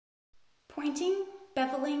pointing,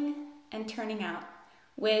 beveling, and turning out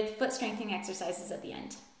with foot strengthening exercises at the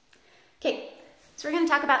end. Okay, so we're going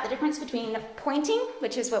to talk about the difference between pointing,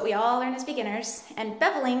 which is what we all learn as beginners, and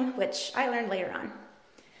beveling, which I learned later on.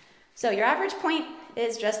 So your average point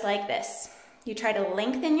is just like this. You try to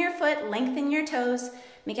lengthen your foot, lengthen your toes,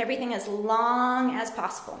 make everything as long as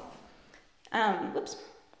possible. You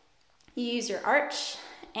use your arch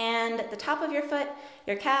and the top of your foot,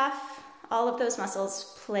 your calf, all of those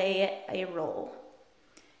muscles play a role.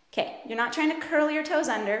 Okay, you're not trying to curl your toes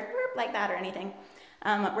under like that or anything.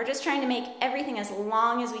 We're just trying to make everything as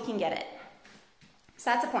long as we can get it.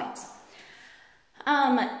 So that's a point.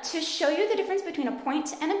 To show you the difference between a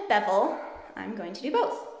point and a bevel, I'm going to do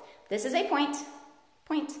both. This is a point,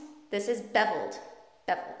 point. This is beveled,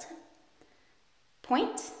 beveled.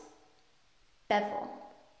 Point, bevel.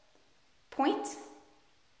 Point,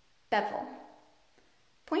 bevel.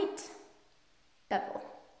 Point, bevel.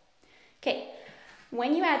 Okay,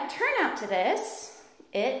 when you add turnout to this,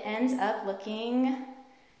 it ends up looking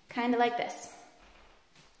kind of like this.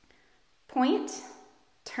 Point,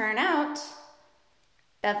 turnout,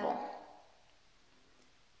 bevel.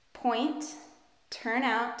 Point,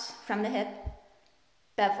 turnout from the hip,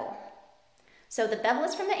 bevel. So the bevel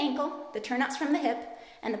is from the ankle, the turnout's from the hip,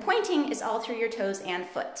 and the pointing is all through your toes and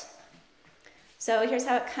foot. So here's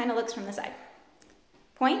how it kind of looks from the side.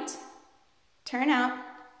 Point, turnout,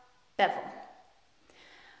 bevel.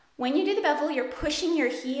 When you do the bevel, you're pushing your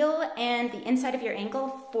heel and the inside of your ankle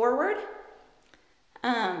forward.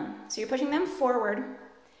 So you're pushing them forward.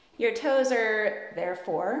 Your toes are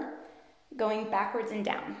therefore going backwards and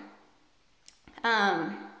down.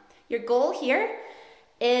 Your goal here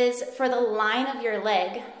is for the line of your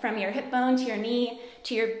leg, from your hip bone to your knee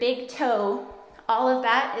to your big toe, all of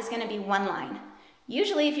that is going to be one line.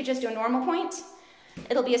 Usually if you just do a normal point,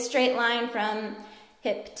 it'll be a straight line from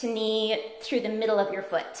hip to knee through the middle of your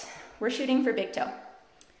foot. We're shooting for big toe.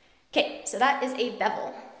 Okay, so that is a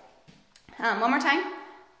bevel. One more time.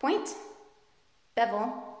 Point,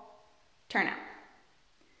 bevel, turnout.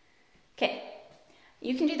 Okay,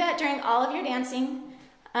 you can do that during all of your dancing.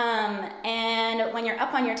 And when you're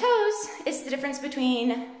up on your toes, it's the difference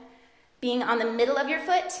between being on the middle of your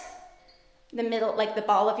foot, the middle, like the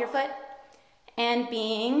ball of your foot, and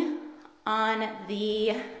being on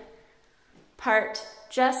the part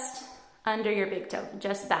just under your big toe,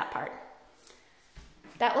 just that part.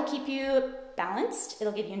 That will keep you balanced,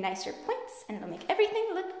 it'll give you nicer points, and it'll make everything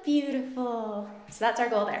look beautiful. So that's our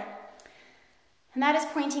goal there. And that is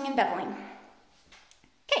pointing and beveling.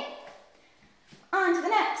 Okay, on to the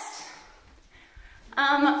next.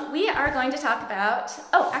 We are going to talk about,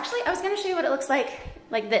 actually I was gonna show you what it looks like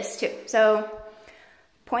this too. So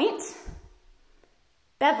point,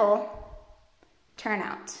 bevel,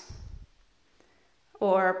 turnout.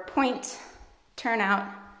 Or point, turnout,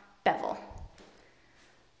 bevel.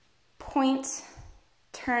 Point,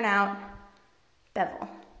 turnout, bevel.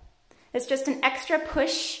 It's just an extra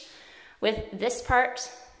push with this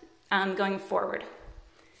part going forward,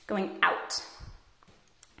 going out.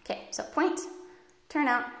 Okay, so point,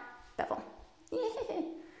 turnout, bevel. Yay.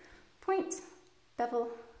 Point, bevel,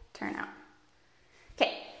 turnout.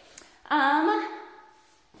 Okay,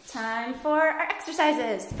 time for our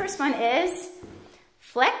exercises. First one is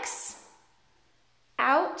flex,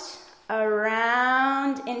 out,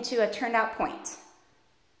 around into a turned out point.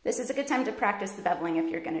 This is a good time to practice the beveling if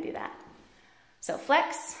you're gonna do that. So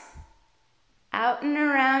flex, out and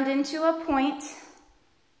around into a point,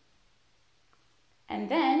 and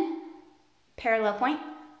then parallel point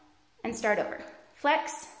and start over.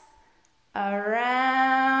 Flex,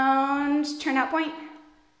 around, turn out point,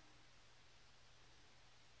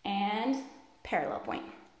 and parallel point.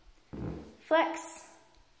 Flex,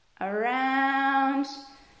 around,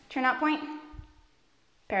 turn out point,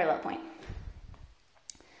 parallel point.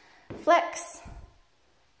 Flex,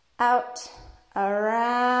 out,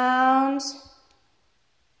 around,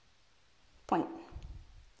 point.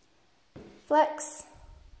 Flex,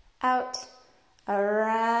 out,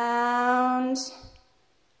 around,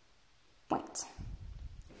 point.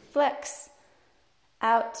 Flex,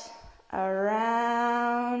 out,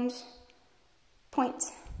 around, point.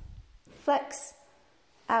 Flex,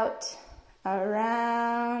 out,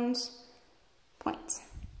 around, point.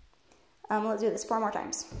 We'll do this 4 more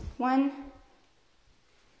times. 1,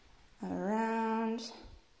 around,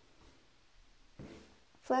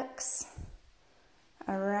 flex,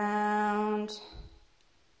 around,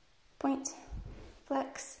 point,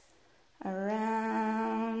 flex,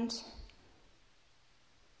 around,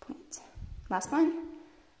 point. Last one,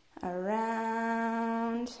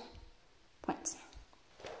 around, point.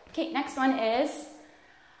 Okay, next one is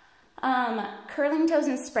Curling toes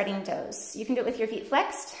and spreading toes. You can do it with your feet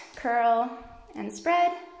flexed. Curl and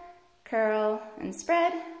spread, curl and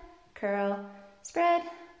spread, curl, spread,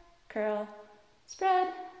 curl,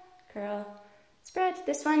 spread, curl, spread.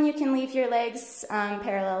 This one you can leave your legs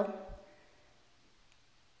parallel.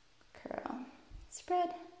 Curl, spread,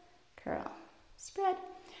 curl, spread.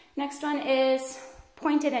 Next one is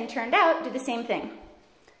pointed and turned out. Do the same thing.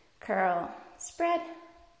 Curl, spread,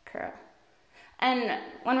 curl. And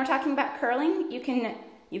when we're talking about curling, you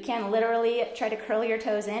can literally try to curl your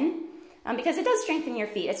toes in because it does strengthen your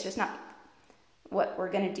feet. It's just not what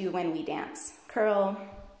we're going to do when we dance. Curl,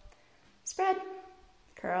 spread,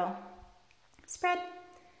 curl, spread,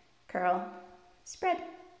 curl, spread,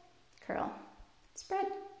 curl, spread.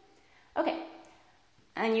 Okay.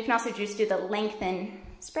 And you can also just do the lengthen,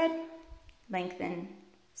 spread, lengthen,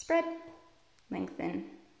 spread, lengthen,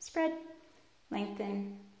 spread,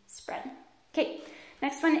 lengthen, spread. Okay,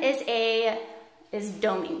 next one is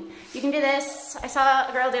doming. You can do this. I saw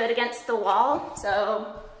a girl do it against the wall, so,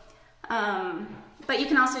 but you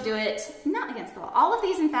can also do it not against the wall. All of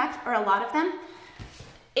these, in fact, or a lot of them,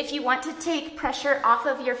 if you want to take pressure off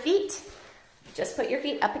of your feet, just put your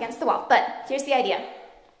feet up against the wall. But here's the idea.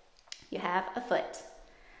 You have a foot.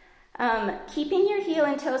 Keeping your heel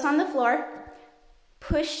and toes on the floor,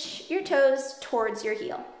 push your toes towards your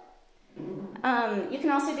heel. You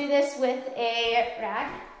can also do this with a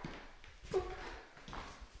rag.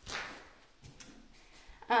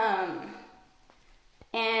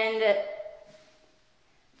 And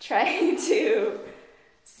try to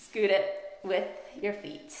scoot it with your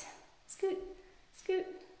feet. Scoot, scoot,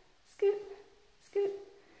 scoot, scoot.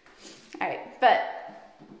 All right, but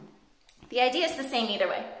the idea is the same either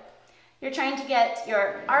way. You're trying to get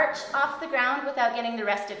your arch off the ground without getting the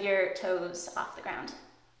rest of your toes off the ground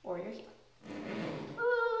or your heel.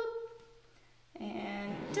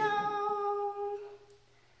 And down,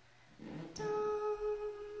 down,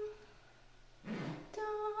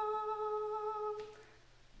 down.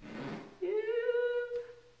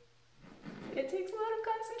 It takes a lot of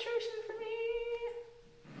concentration for me.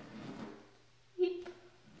 Yeep.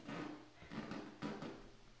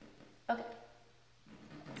 Okay.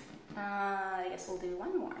 I guess we'll do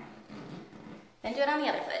one more. Then do it on the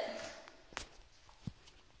other foot.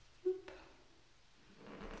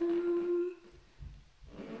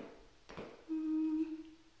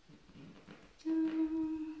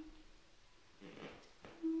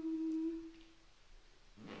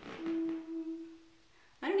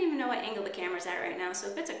 I don't even know what angle the camera's at right now, so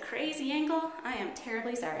if it's a crazy angle, I am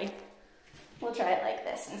terribly sorry. We'll try it like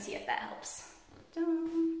this and see if that helps.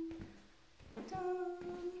 Dun, dun,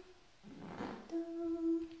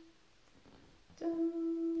 dun, dun,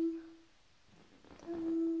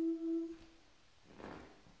 dun.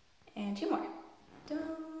 And two more. Dun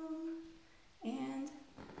and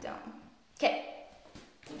dun. Okay.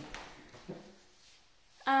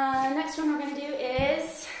 Next one we're going to do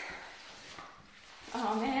is,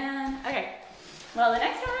 oh man, okay. Well, the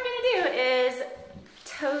next one we're going to do is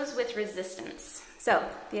toes with resistance. So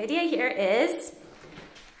the idea here is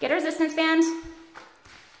get a resistance band,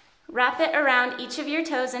 wrap it around each of your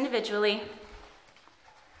toes individually.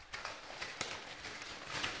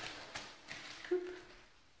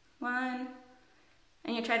 One,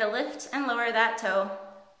 and you try to lift and lower that toe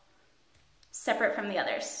separate from the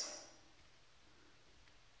others.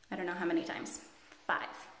 I don't know how many times. 5.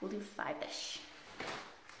 We'll do 5-ish.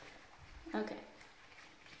 Okay.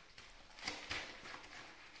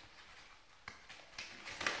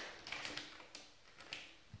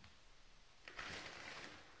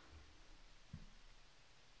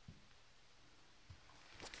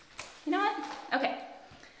 You know what? Okay.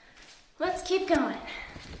 Let's keep going.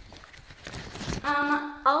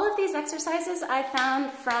 All of these exercises I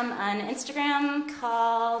found from an Instagram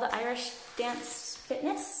called Irish Dance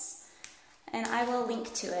Fitness, and I will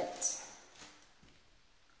link to it.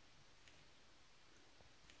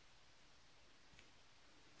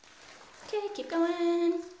 Okay, keep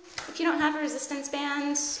going. If you don't have a resistance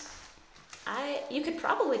band, you could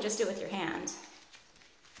probably just do it with your hand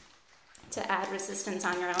to add resistance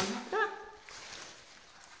on your own. Ah.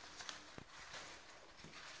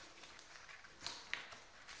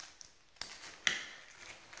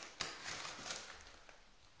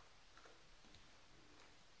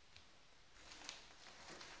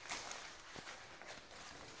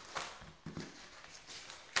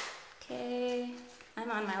 Okay,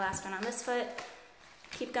 I'm on my last one on this foot.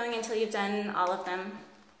 Keep going until you've done all of them.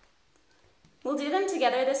 We'll do them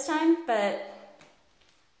together this time, but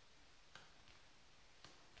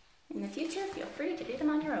in the future, feel free to do them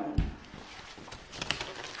on your own.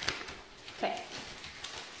 Okay.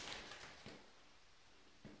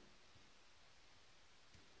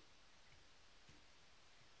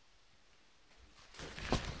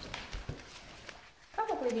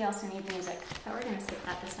 we also need music, but we're gonna skip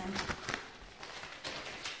that this time.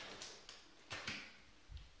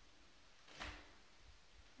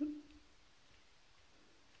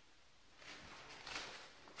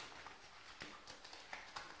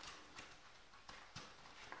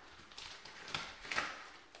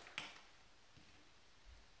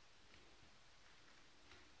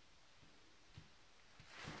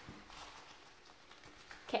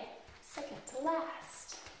 Okay, second to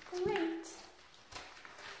last. Great.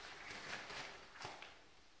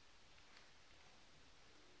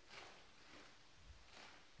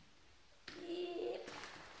 Yep.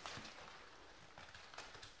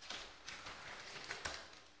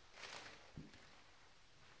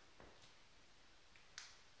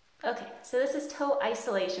 Okay, so this is toe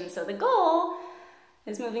isolation. So the goal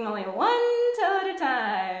is moving only one toe at a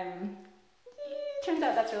time. Turns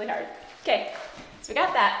out that's really hard. Okay, so we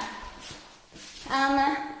got that.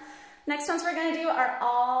 Next ones we're gonna do are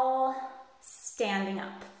all standing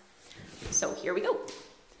up. So here we go.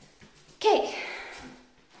 Okay,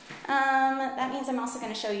 that means I'm also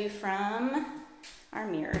gonna show you from our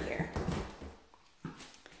mirror here. All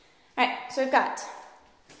right, so we've got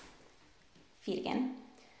feet again.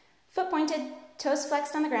 Foot pointed, toes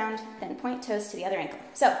flexed on the ground, then point toes to the other ankle.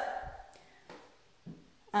 So,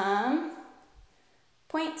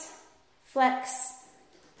 point, flex,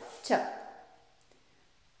 toe.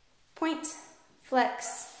 Point,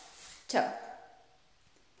 flex, toe.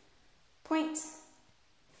 Point,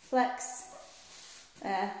 flex,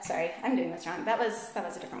 sorry, I'm doing this wrong. That was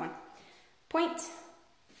a different one. Point,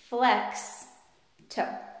 flex,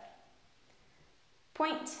 toe.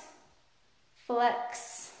 Point,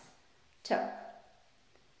 flex, toe.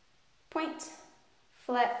 Point,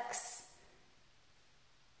 flex,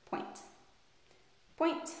 point.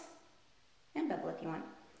 Point, and bevel if you want.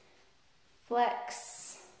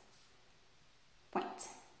 Flex, point.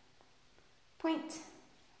 Point,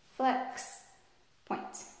 flex,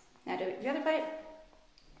 point. Now do it the other foot.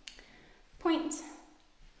 Point,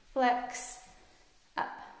 flex,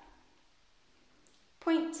 up.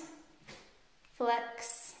 Point,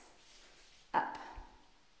 flex, up.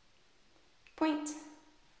 Point,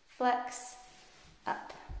 flex,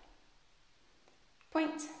 up.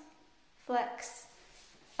 Point, flex,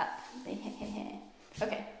 up.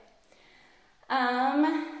 Okay.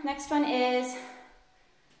 Next one is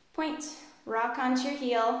point, rock onto your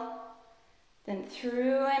heel, then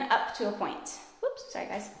through and up to a point. Whoops, sorry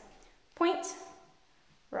guys. Point,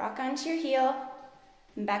 rock onto your heel,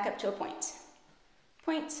 and back up to a point.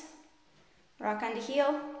 Point, rock onto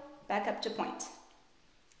heel, back up to point.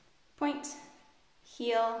 Point,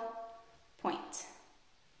 heel, point.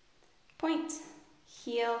 Point,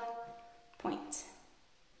 heel, point.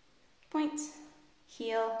 Point,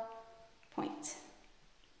 heel, point.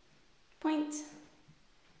 Point,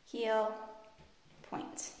 heel,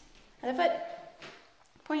 point. Other foot.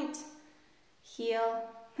 Point, heel.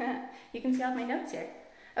 You can see all my notes here.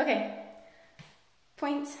 Okay.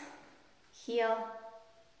 Point, heel,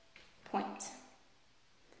 point.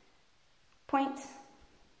 Point,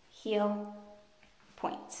 heel,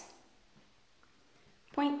 point.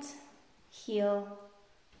 Point, heel,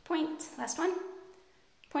 point. Last one.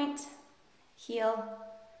 Point, heel,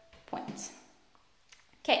 point.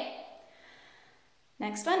 Okay.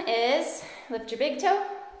 Next one is lift your big toe,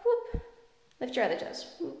 whoop. Lift your other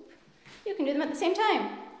toes, whoop. You can do them at the same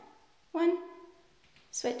time. One,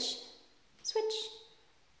 switch, switch,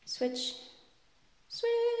 switch,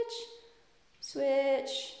 switch,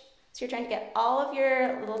 switch. So you're trying to get all of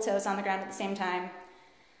your little toes on the ground at the same time,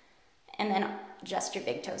 and then just your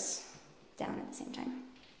big toes down at the same time.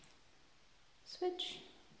 Switch,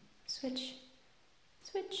 switch,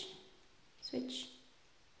 switch, switch,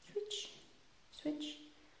 switch, switch.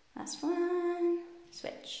 Last one,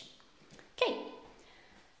 switch. Okay.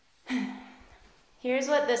 Here's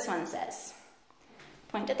what this one says.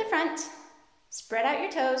 Point at the front, spread out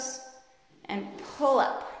your toes, and pull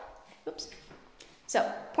up. Oops.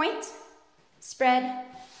 So, point, spread,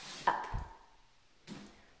 up.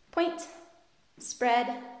 Point,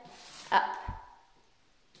 spread, up.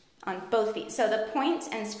 On both feet. So the point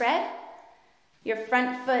and spread, your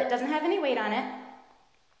front foot doesn't have any weight on it.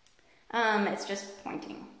 It's just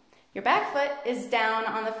pointing. Your back foot is down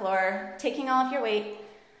on the floor, taking all of your weight.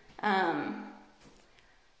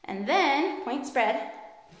 And then point, spread,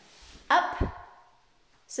 up,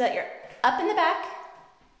 so that you're up in the back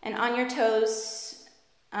and on your toes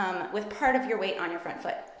with part of your weight on your front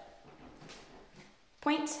foot.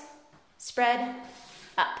 Point, spread,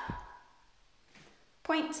 up.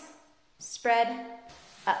 Point, spread,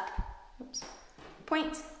 up. Oops.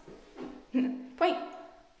 Point, point,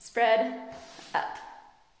 spread, up.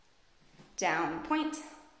 down, point,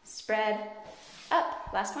 spread, up.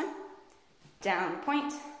 Last one. Down,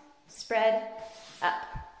 point, spread, up.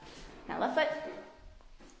 Now left foot.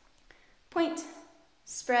 Point,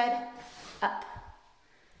 spread, up.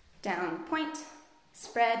 Down, point,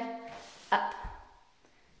 spread, up.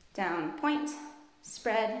 Down, point,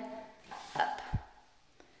 spread, up.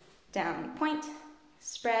 Down, point,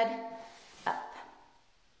 spread, up.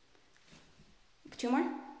 Two more.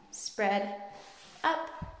 Spread, up.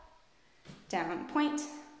 Down, point,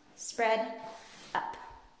 spread, up.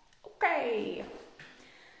 Okay.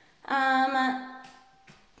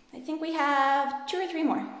 I think we have 2 or 3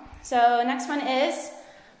 more. So next one is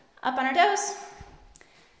up on our toes.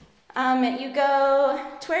 You go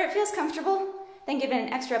to where it feels comfortable, then give it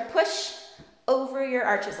an extra push over your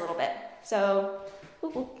arches a little bit. So,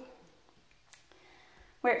 whoop, whoop.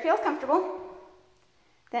 Where it feels comfortable,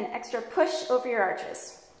 then extra push over your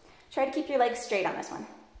arches. Try to keep your legs straight on this one.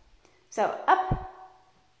 So up,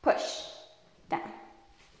 push, down.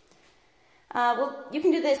 You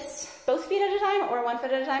can do this both feet at a time or 1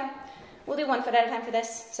 foot at a time. We'll do 1 foot at a time for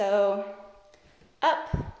this. So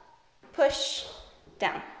up, push,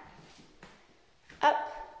 down.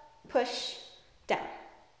 Up, push, down.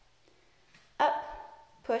 Up,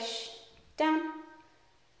 push, down.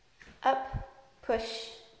 Up, push,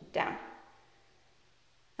 down.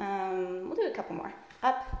 We'll do a couple more.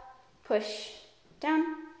 Up, push, down.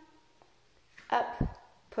 Up,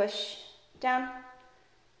 push, down.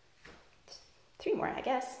 3 more, I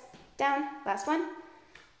guess. Down, last one.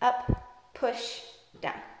 Up, push,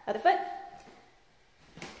 down. Other foot.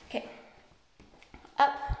 Okay.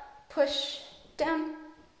 Up, push, down.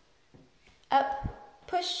 Up,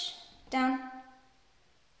 push, down.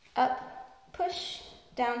 Up, push,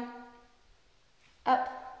 down.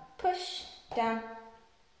 Up, push, down.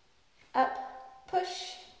 Up,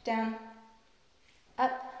 push, down.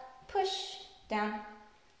 Up, push, down.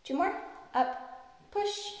 2 more. Up,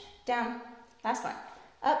 push, down. Last one.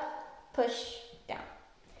 Up, push, down.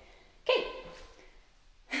 Okay.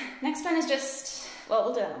 Next one is just, well,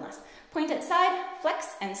 we'll do that one last. Point at side,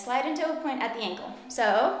 flex, and slide into a point at the ankle.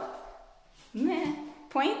 So,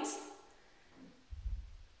 point,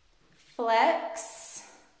 flex,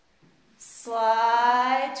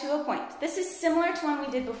 slide to a point. This is similar to one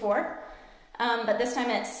we did before, but this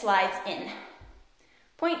time it slides in.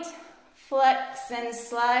 Point, flex, and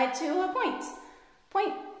slide to a point.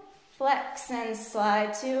 Point, flex, and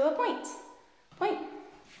slide to a point. Point,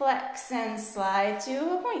 flex, and slide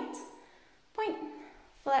to a point. Point,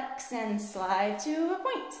 flex, and slide to a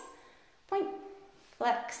point. Point,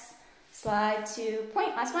 flex, slide to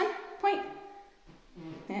point. Last one. Point,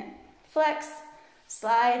 flex,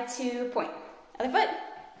 slide to point. Other foot.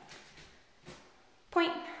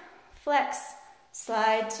 Point, flex,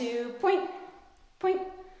 slide to point. Point,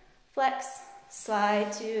 flex,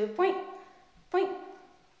 slide to point. Point,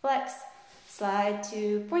 flex, slide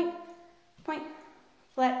to point. Point,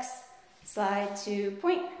 flex, slide to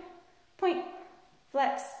point. Point,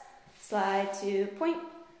 flex, slide to point.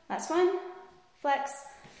 Last one. Flex,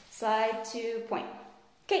 slide to point.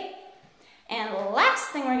 Okay. And last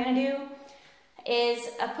thing we're going to do is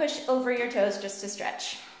a push over your toes just to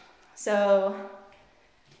stretch. So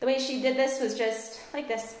the way she did this was just like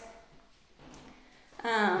this.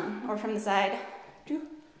 Or from the side.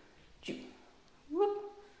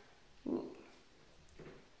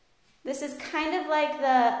 This is kind of like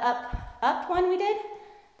the up one we did,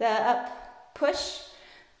 the up push,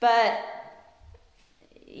 but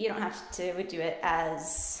you don't have to do it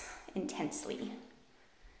as intensely.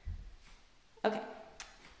 Okay,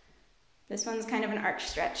 this one's kind of an arch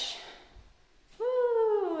stretch.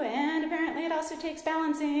 Woo, and apparently it also takes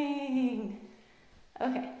balancing.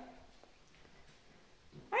 Okay.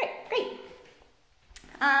 All right, great.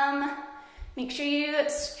 Make sure you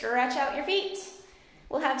stretch out your feet.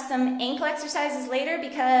 We'll have some ankle exercises later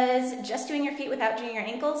because just doing your feet without doing your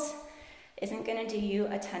ankles isn't gonna do you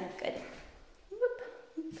a ton of good. Whoop.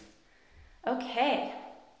 Okay.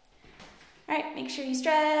 All right, make sure you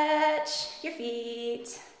stretch your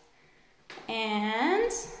feet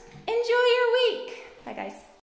and enjoy your week. Bye, guys.